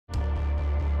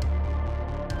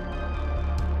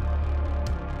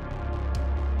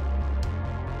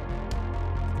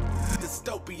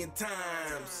dystopian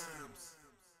times.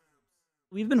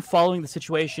 We've been following the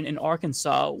situation in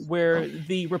Arkansas where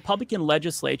the Republican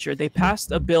legislature, they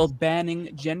passed a bill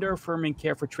banning gender-affirming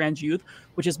care for trans youth,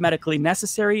 which is medically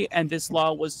necessary, and this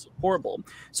law was horrible.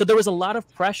 So there was a lot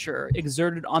of pressure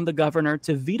exerted on the governor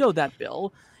to veto that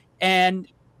bill, and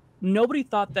nobody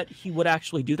thought that he would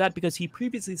actually do that because he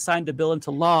previously signed a bill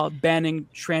into law banning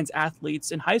trans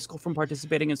athletes in high school from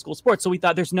participating in school sports. So we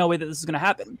thought there's no way that this is going to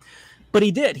happen. But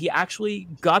he did. He actually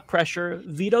got pressure,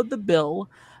 vetoed the bill,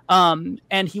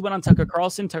 and he went on Tucker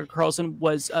Carlson. Tucker Carlson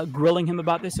was grilling him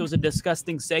about this. It was a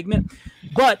disgusting segment.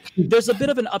 But there's a bit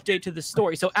of an update to the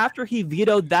story. So after he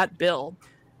vetoed that bill,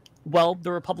 well,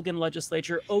 the Republican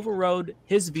legislature overrode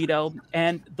his veto,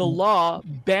 and the law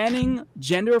banning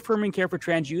gender-affirming care for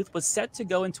trans youth was set to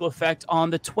go into effect on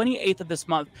the 28th of this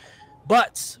month.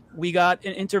 But we got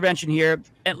an intervention here,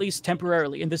 at least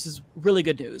temporarily, and this is really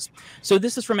good news. So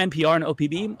this is from NPR and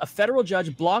OPB. A federal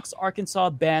judge blocks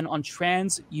Arkansas ban on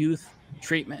trans youth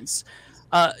treatments.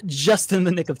 Just in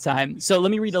the nick of time. So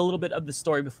let me read a little bit of the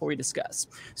story before we discuss.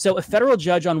 So a federal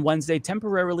judge on Wednesday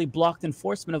temporarily blocked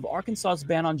enforcement of Arkansas's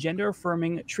ban on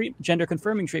gender-confirming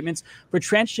treatments for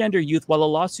transgender youth while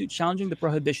a lawsuit challenging the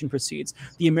prohibition proceeds.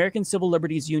 The American Civil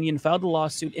Liberties Union filed a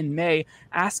lawsuit in May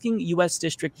asking U.S.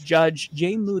 District Judge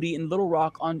Jay Moody in Little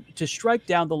Rock to strike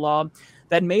down the law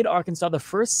that made Arkansas the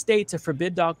first state to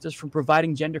forbid doctors from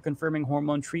providing gender-confirming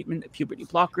hormone treatment, puberty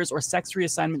blockers, or sex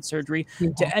reassignment surgery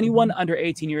to anyone under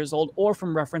 18 years old, or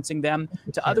from referencing them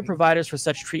to other providers for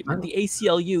such treatment. The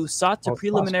ACLU sought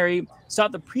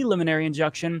the preliminary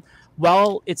injunction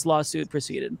while its lawsuit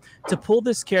proceeded. To pull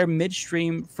this care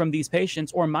midstream from these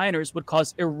patients or minors would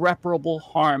cause irreparable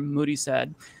harm, Moody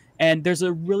said. And there's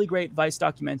a really great Vice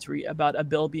documentary about a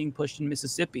bill being pushed in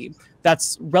Mississippi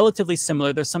that's relatively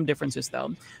similar. There's some differences,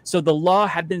 though. So the law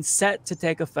had been set to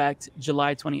take effect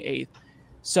July 28th.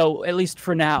 So at least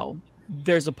for now,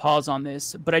 there's a pause on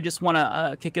this. But I just want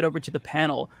to kick it over to the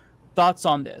panel. Thoughts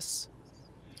on this?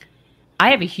 I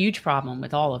have a huge problem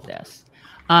with all of this.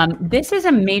 This is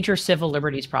a major civil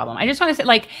liberties problem. I just want to say,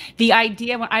 like, the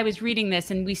idea when I was reading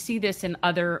this, and we see this in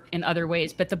other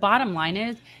ways, but the bottom line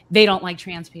is they don't like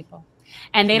trans people,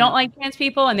 and they don't like trans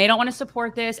people, and they don't want to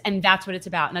support this, and that's what it's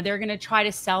about. Now they're going to try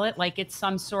to sell it like it's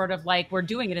some sort of like we're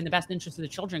doing it in the best interest of the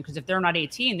children because if they're not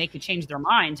 18, they could change their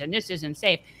minds, and this isn't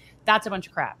safe. That's a bunch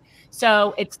of crap.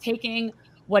 So it's taking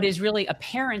what is really a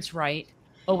parent's right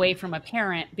away from a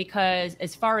parent because,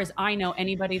 as far as I know,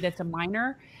 anybody that's a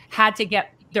minor had to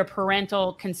get their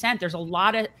parental consent. There's a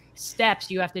lot of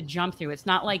steps you have to jump through. It's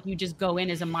not like you just go in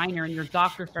as a minor and your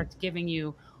doctor starts giving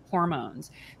you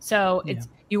hormones. So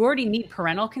you already need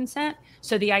parental consent.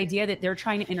 So the idea that they're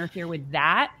trying to interfere with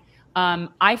that,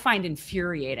 I find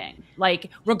infuriating, like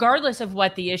regardless of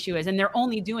what the issue is. And they're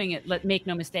only doing it, make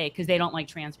no mistake, because they don't like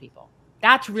trans people.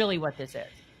 That's really what this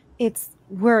is.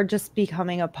 We're just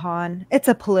becoming a pawn. It's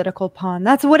a political pawn.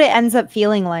 That's what it ends up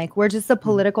feeling like. We're just a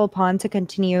political pawn to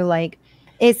continue. Like,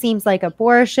 it seems like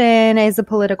abortion is a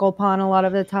political pawn a lot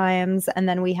of the times. And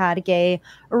then we had gay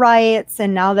rights.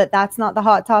 And now that's not the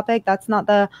hot topic, that's not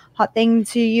the hot thing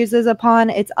to use as a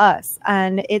pawn. It's us.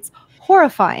 And it's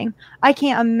horrifying. I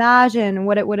can't imagine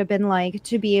what it would have been like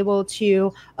to be able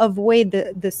to avoid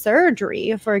the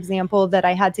surgery, for example, that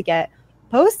I had to get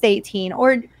post 18,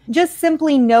 or just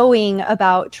simply knowing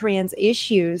about trans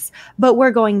issues, but we're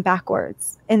going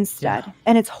backwards instead.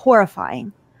 And it's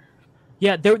horrifying.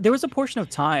 Yeah, there was a portion of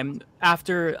time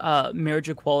after marriage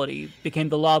equality became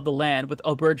the law of the land with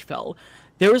Obergefell.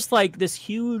 There was like this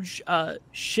huge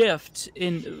shift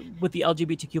with the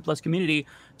LGBTQ plus community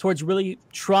towards really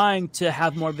trying to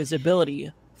have more visibility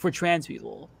for trans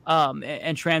people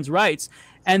and trans rights.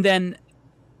 And then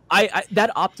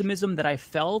that optimism that I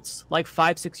felt like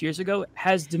 5-6 years ago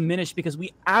has diminished because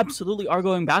we absolutely are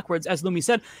going backwards, as Lumi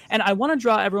said. And I want to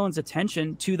draw everyone's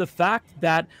attention to the fact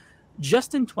that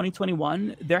just in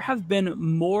 2021, there have been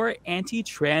more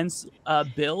anti-trans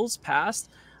bills passed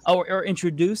or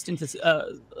introduced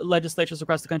into legislatures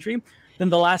across the country than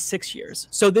the last 6 years.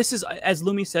 So this is, as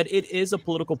Lumi said, it is a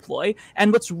political ploy.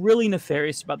 And what's really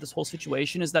nefarious about this whole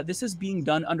situation is that this is being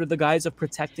done under the guise of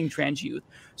protecting trans youth.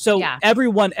 So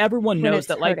everyone knows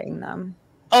that, like, hurting them.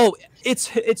 Oh,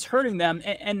 it's hurting them.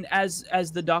 And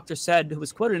as the doctor said, who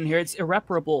was quoted in here, it's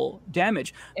irreparable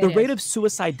damage. The rate of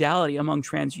suicidality among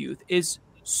trans youth is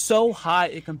so high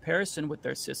in comparison with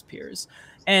their cis peers.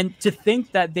 And to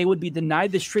think that they would be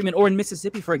denied this treatment, or in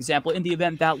Mississippi, for example, in the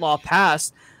event that law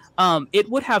passed, it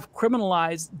would have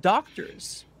criminalized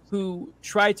doctors who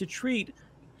try to treat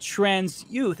trans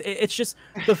youth. It's just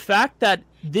the fact that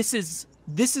this is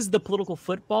the political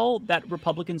football that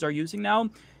Republicans are using now.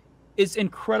 is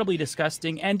incredibly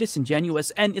disgusting and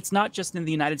disingenuous. And it's not just in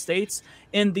the United States.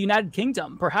 In the United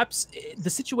Kingdom, perhaps the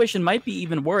situation might be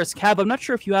even worse. Cav, I'm not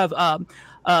sure if you have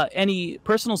any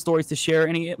personal stories to share,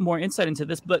 any more insight into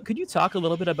this, but could you talk a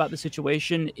little bit about the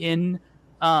situation in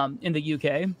the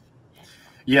UK?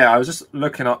 Yeah, I was just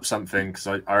looking up something because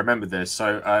I remember this.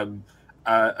 So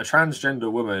a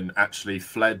transgender woman actually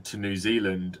fled to New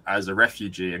Zealand as a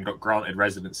refugee and got granted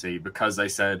residency because they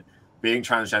said being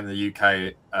transgender in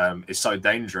the UK is so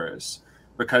dangerous.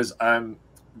 Because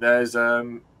there's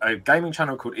a gaming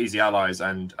channel called Easy Allies,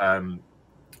 and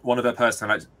one of their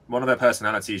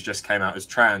personalities just came out as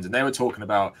trans, and they were talking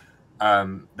about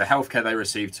the healthcare they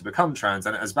received to become trans.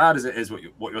 And as bad as it is,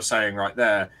 what you're saying right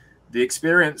there, the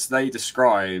experience they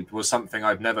described was something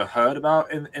I've never heard about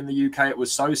in the UK. It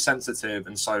was so sensitive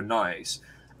and so nice.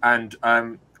 And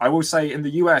I will say in the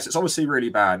US, it's obviously really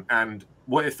bad. And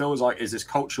what it feels like is this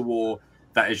culture war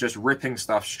that is just ripping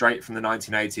stuff straight from the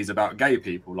 1980s about gay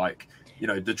people. Like, you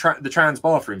know, the trans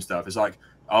bathroom stuff is like,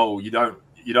 oh, you don't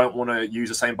want to use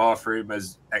the same bathroom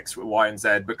as X, Y, and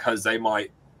Z because they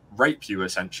might rape you,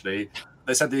 essentially.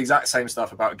 They said the exact same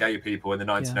stuff about gay people in the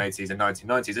 1980s and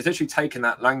 1990s. It's literally taking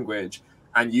that language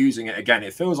and using it again.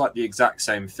 It feels like the exact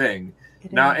same thing.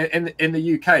 Now, in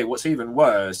the UK, what's even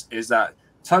worse is that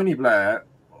Tony Blair,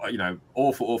 you know,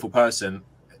 awful person,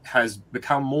 has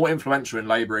become more influential in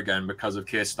Labour again because of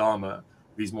Keir Starmer,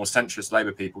 these more centrist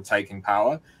Labour people taking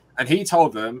power. And he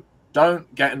told them,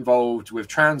 don't get involved with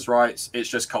trans rights. It's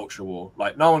just culture war.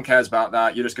 Like, no one cares about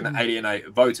that. You're just going to alienate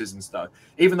voters and stuff.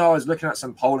 Even though I was looking at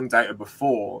some polling data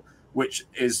before, which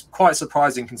is quite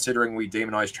surprising considering we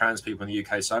demonize trans people in the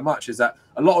UK so much, is that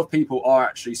a lot of people are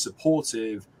actually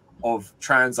supportive of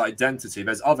trans identity.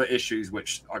 There's other issues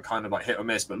which are kind of like hit or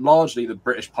miss, but largely the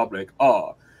British public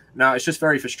are. Now, it's just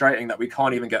very frustrating that we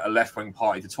can't even get a left-wing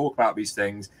party to talk about these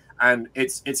things. And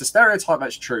it's a stereotype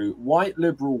that's true. White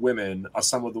liberal women are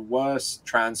some of the worst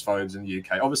transphobes in the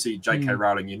UK. Obviously, J.K.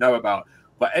 Rowling, you know about,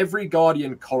 but every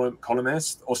Guardian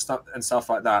columnist or stuff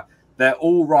like that, they're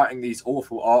all writing these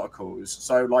awful articles.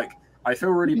 So, like, I feel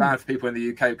really bad for people in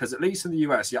the UK because at least in the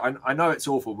US, yeah, I know it's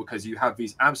awful because you have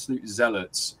these absolute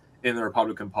zealots in the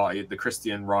Republican Party, the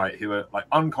Christian right, who are like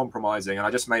uncompromising. And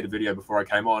I just made a video before I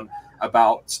came on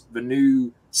about the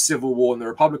new civil war in the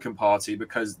Republican Party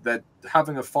because they're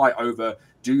having a fight over,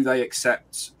 do they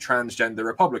accept transgender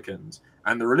Republicans?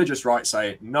 And the religious right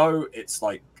say, no, it's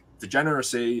like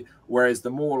degeneracy. Whereas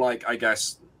the more like, I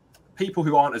guess, people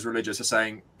who aren't as religious are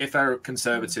saying, if they're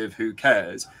conservative, who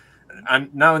cares?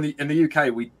 And now in the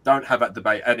UK, we don't have that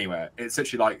debate anywhere. It's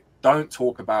literally like, don't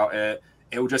talk about it.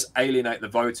 It will just alienate the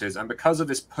voters. And because of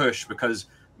this push, because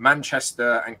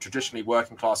Manchester and traditionally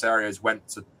working class areas went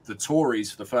to the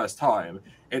Tories for the first time,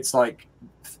 it's like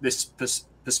this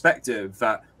perspective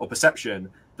that, or perception,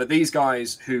 that these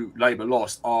guys who Labour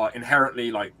lost are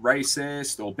inherently like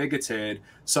racist or bigoted.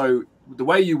 So the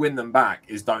way you win them back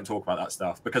is don't talk about that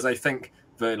stuff, because I think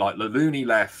the loony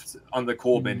left under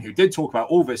Corbyn, who did talk about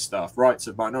all this stuff, rights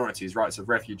of minorities, rights of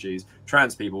refugees,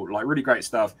 trans people, like really great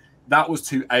stuff, that was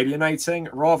too alienating.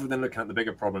 Rather than looking at the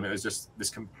bigger problem, it was just this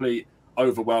complete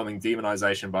overwhelming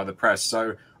demonization by the press.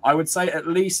 So I would say at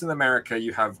least in America,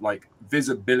 you have like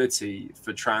visibility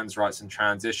for trans rights and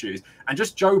trans issues. And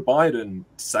just Joe Biden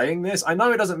saying this, I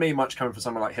know it doesn't mean much coming from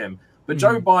someone like him, but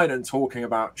Joe Biden talking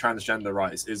about transgender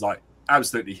rights is like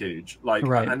absolutely huge. Like,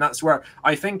 and that's where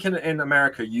I think in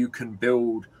America, you can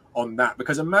build on that,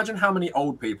 because imagine how many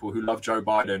old people who love Joe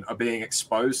Biden are being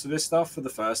exposed to this stuff for the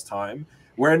first time.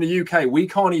 Where in the UK, we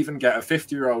can't even get a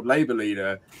 50-year-old Labour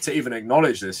leader to even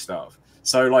acknowledge this stuff.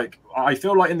 So, like, I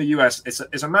feel like in the US,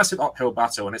 it's a massive uphill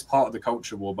battle, and it's part of the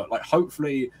culture war. But, like,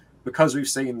 hopefully, because we've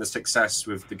seen the success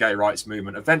with the gay rights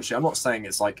movement, eventually, I'm not saying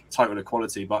it's, like, total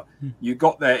equality, but you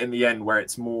got there in the end where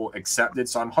it's more accepted.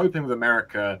 So I'm hoping with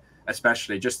America,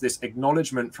 especially, just this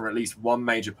acknowledgement from at least one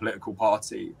major political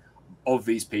party of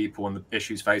these people and the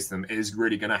issues facing them is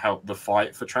really going to help the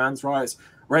fight for trans rights.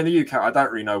 Where in the UK, I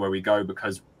don't really know where we go,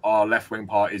 because our left-wing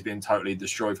party is being totally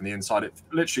destroyed from the inside. It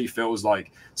literally feels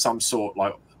like some sort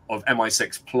like of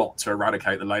MI6 plot to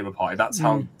eradicate the Labour Party. That's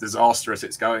how disastrous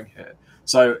it's going here.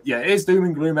 So yeah, it is doom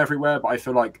and gloom everywhere, but I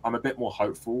feel like I'm a bit more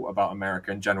hopeful about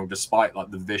America in general, despite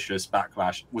like the vicious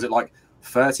backlash. Was it like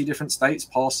 30 different states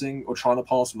passing or trying to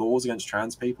pass laws against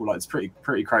trans people? Like, it's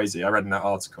pretty crazy. I read in that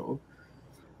article.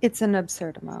 It's an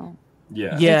absurd amount.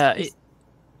 Yeah.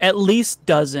 At least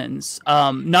dozens.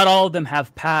 Not all of them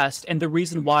have passed. And the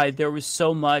reason why there was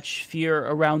so much fear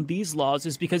around these laws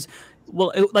is because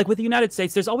like with the United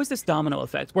States, there's always this domino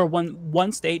effect where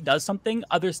one state does something,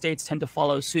 other states tend to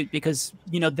follow suit because,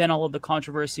 then all of the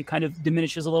controversy kind of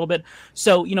diminishes a little bit.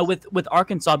 So, with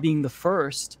Arkansas being the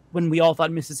first, when we all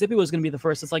thought Mississippi was going to be the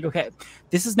first, it's like, okay,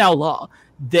 this is now law.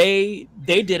 They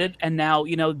did it, and now,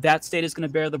 that state is going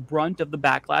to bear the brunt of the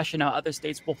backlash, and now other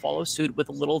states will follow suit with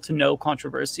little to no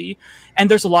controversy.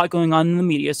 And there's a lot going on in the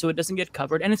media, so it doesn't get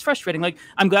covered. And it's frustrating. Like,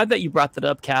 I'm glad that you brought that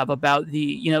up, Cav, about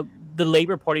the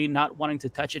Labor Party not wanting to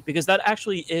touch it, because that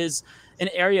actually is an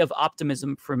area of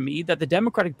optimism for me, that the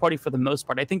Democratic Party, for the most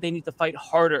part, I think they need to fight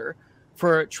harder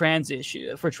for trans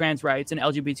rights and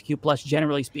LGBTQ plus,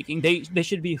 generally speaking. They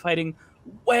should be fighting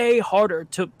way harder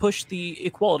to push the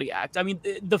Equality Act. I mean,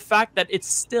 the fact that it's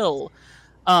still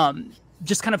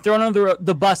just kind of thrown under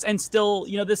the bus, and still,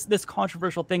 this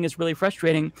controversial thing is really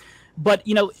frustrating. But,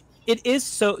 it is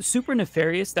so super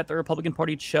nefarious that the Republican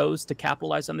Party chose to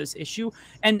capitalize on this issue.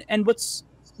 And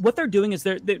what they're doing is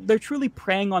they're truly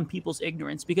preying on people's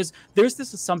ignorance, because there's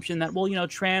this assumption that, well,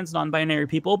 trans, non-binary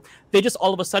people, they just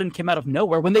all of a sudden came out of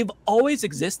nowhere when they've always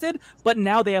existed, but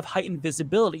now they have heightened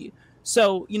visibility.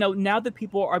 So, now that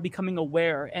people are becoming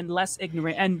aware and less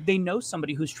ignorant, and they know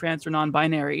somebody who's trans or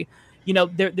non-binary,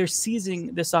 they're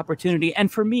seizing this opportunity.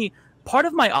 And for me, part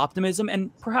of my optimism and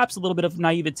perhaps a little bit of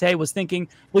naivete was thinking,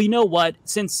 well, you know what,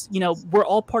 since, we're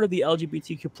all part of the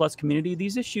LGBTQ plus community,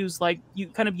 these issues, like, you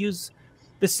kind of use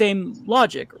the same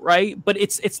logic, right? But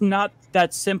it's not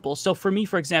that simple. So for me,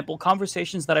 for example,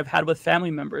 conversations that I've had with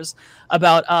family members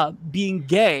about being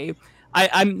gay,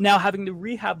 I'm now having to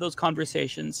rehab those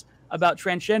conversations about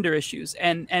transgender issues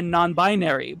and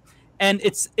non-binary. And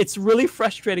it's really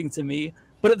frustrating to me.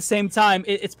 But at the same time,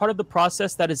 it's part of the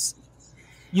process that is,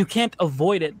 you can't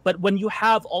avoid it. But when you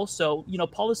have also,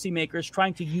 policymakers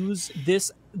trying to use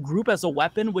this group as a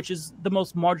weapon, which is the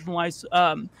most marginalized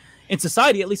in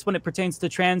society, at least when it pertains to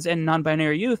trans and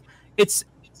non-binary youth, it's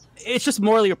just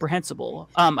morally reprehensible.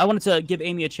 I wanted to give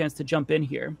Amy a chance to jump in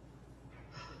here.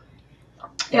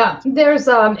 Yeah, there's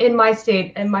in my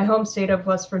state, in my home state of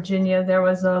West Virginia, there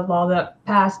was a law that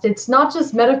passed. It's not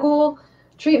just medical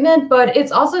treatment, but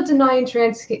it's also denying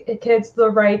trans kids the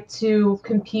right to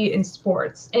compete in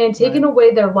sports and taking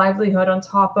away their livelihood, on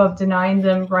top of denying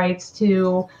them rights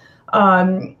to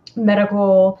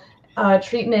medical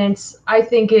treatments. I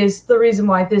think is the reason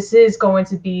why this is going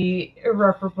to be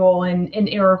irreparable and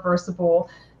irreversible.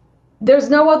 There's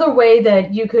no other way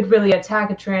that you could really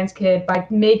attack a trans kid by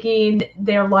making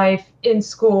their life in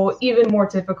school even more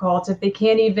difficult. If they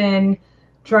can't even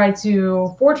try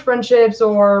to forge friendships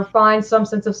or find some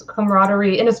sense of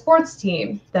camaraderie in a sports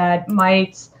team that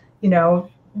might,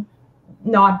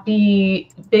 not be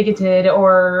bigoted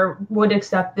or would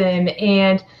accept them,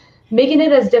 and making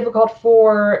it as difficult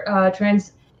for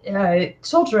trans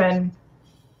children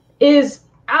is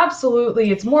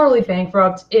absolutely, it's morally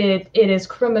bankrupt. It is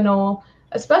criminal,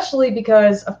 especially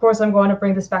because, of course, I'm going to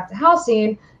bring this back to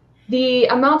housing. The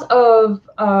amount of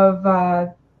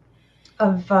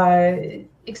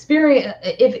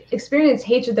experience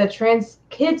hatred that trans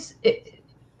kids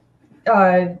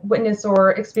witness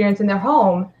or experience in their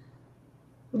home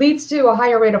leads to a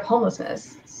higher rate of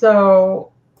homelessness.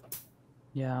 So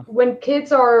yeah, when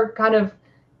kids are kind of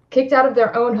kicked out of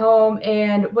their own home,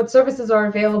 and what services are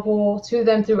available to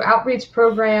them through outreach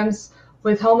programs,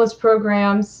 with homeless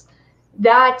programs,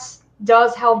 that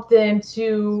does help them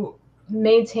to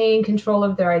maintain control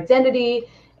of their identity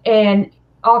and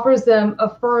offers them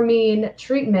affirming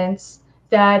treatments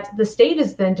that the state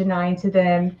is then denying to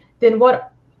them, then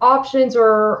what options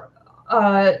or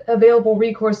available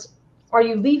recourse are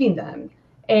you leaving them?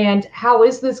 And how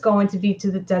is this going to be to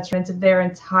the detriment of their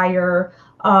entire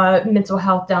mental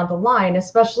health down the line,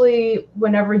 especially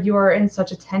whenever you are in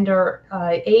such a tender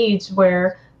age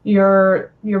where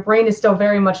your brain is still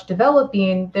very much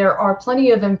developing? There are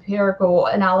plenty of empirical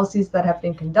analyses that have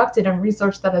been conducted and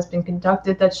research that has been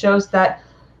conducted that shows that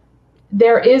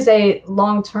there is a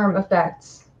long-term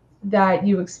effect that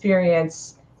you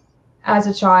experience as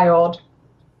a child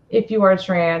if you are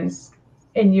trans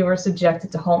and you are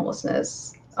subjected to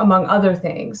homelessness, among other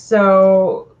things.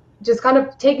 So just kind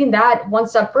of taking that one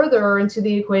step further into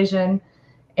the equation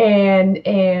and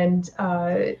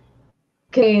the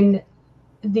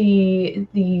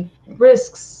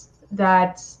risks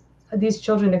that these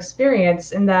children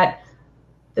experience, and that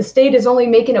the state is only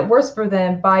making it worse for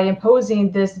them by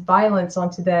imposing this violence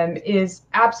onto them, is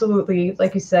absolutely,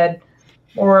 like you said,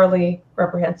 morally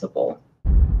reprehensible.